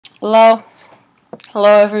Hello,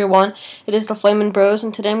 hello everyone. It is the Flamin' Bros,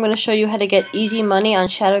 and today I'm going to show you how to get easy money on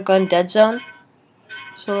Shadowgun Deadzone.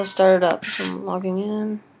 So let's start it up. So I'm logging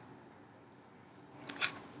in.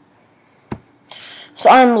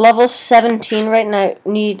 So I'm level 17 right now. I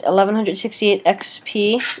need 1168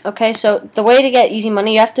 XP. Okay, so the way to get easy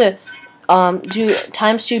money, you have to do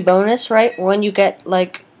 ×2 bonus, right? When you get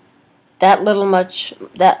like that much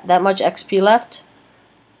XP left.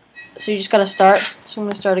 So you just gotta start. So I'm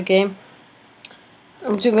gonna start a game.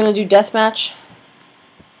 I'm gonna do deathmatch.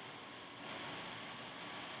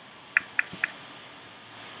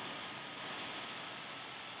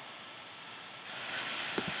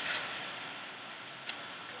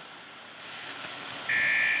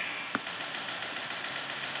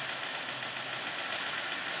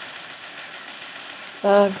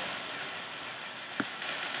 Bug.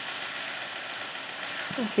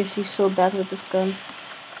 Okay, he's so bad with this gun.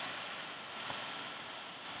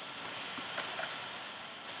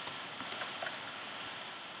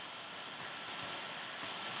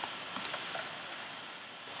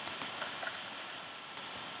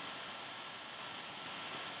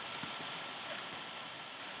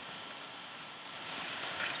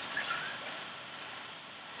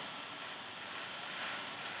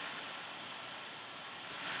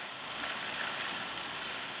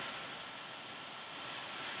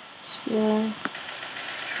 Yeah.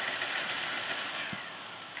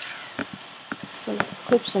 I'm gonna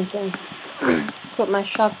equip something. Equip my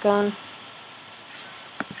shotgun.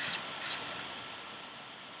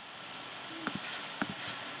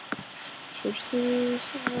 Switch these.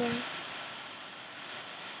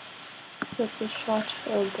 Equip the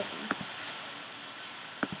shotgun.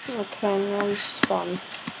 Okay, now we spawn.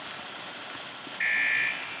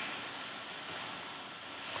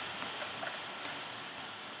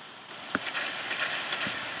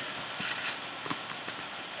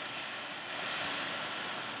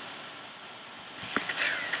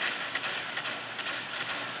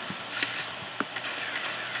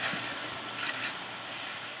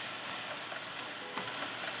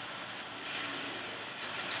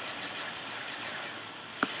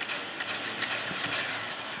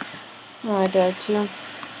 Oh, I died too.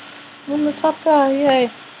 I'm the top guy,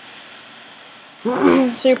 yay!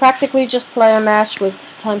 So you practically just play a match with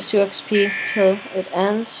 ×2 XP till it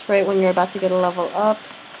ends, right when you're about to get a level up.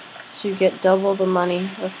 So you get double the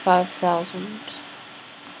money of 5,000.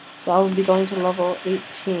 So I will be going to level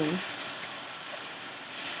 18.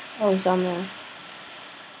 Oh, he's on there.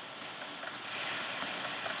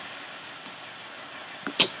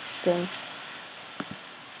 Dang.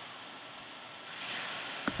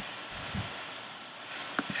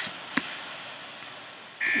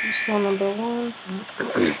 Still number 1.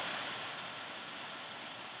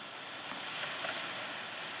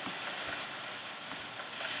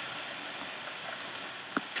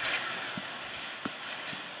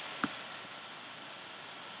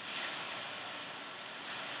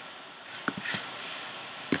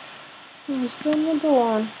 Still number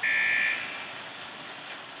 1.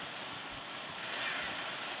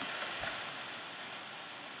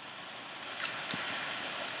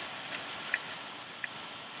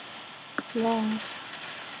 Yeah.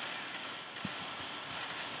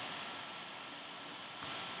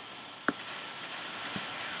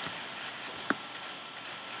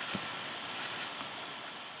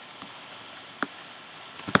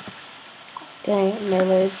 Dang it,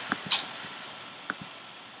 melee.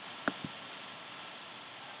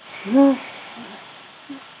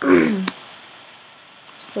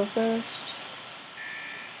 Still first.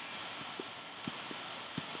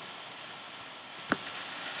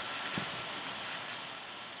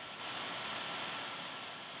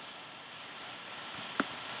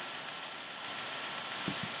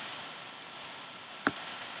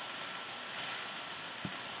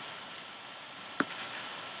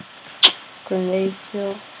 Grenade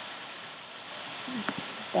kill.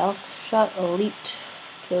 Balk shot elite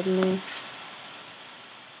killed me.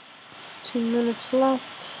 2 minutes left.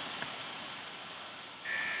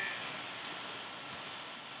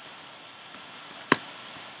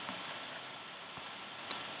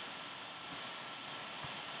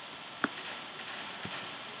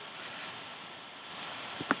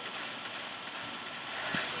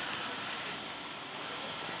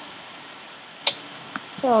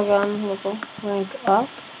 Shadowgun level rank up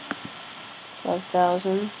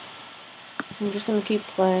 5,000. I'm just gonna keep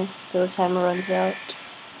playing till the timer runs out.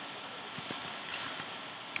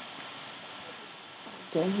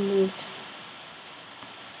 Damn, he moved.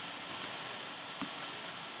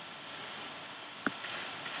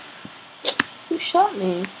 Who shot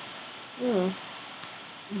me? Oh,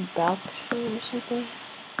 Balk or something.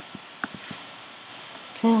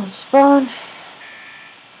 Okay, let's spawn.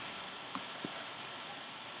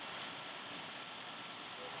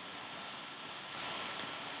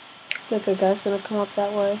 Look, a guy's gonna come up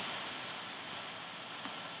that way.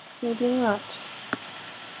 Maybe not.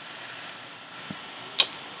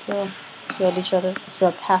 Killed each other.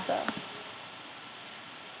 Zapatha.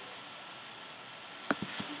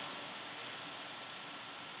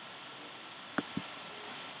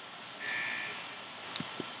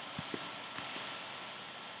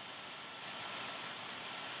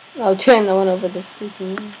 Oh, turn the one over the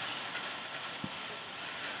freaking.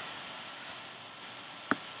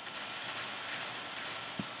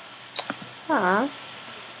 Huh?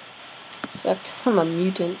 Except I'm a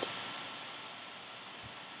mutant.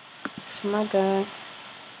 It's my guy.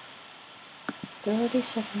 30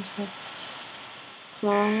 seconds left. Come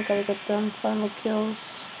on, gotta get them final kills.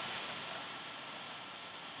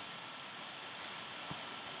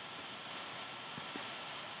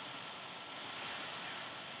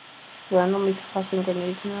 Randomly tossing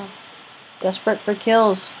grenades now. Desperate for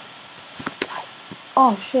kills.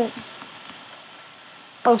 Oh shit.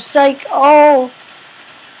 Oh psych. Oh!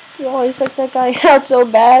 You always like that guy out so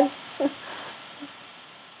bad.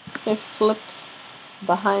 I flipped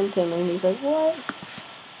behind him and he was like, what?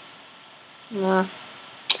 Nah.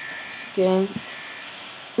 Game.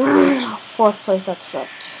 Fourth place, that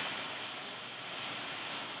sucked.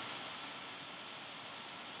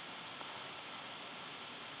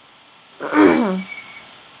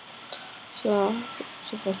 So,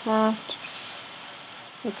 super hat.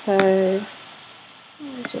 Okay.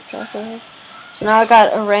 So now I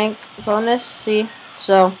got a rank bonus, see?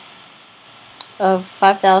 So, of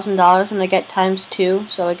 $5,000 and I get ×2,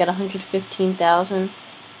 so I get 115,000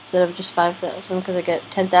 instead of just 5,000 because I get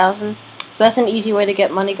 10,000. So that's an easy way to get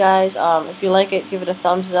money, guys. If you like it, give it a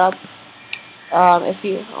thumbs up. If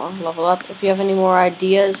you level up, if you have any more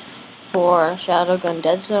ideas for Shadowgun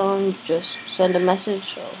Deadzone, just send a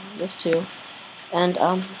message. Or this too, and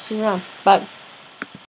see you around. Bye.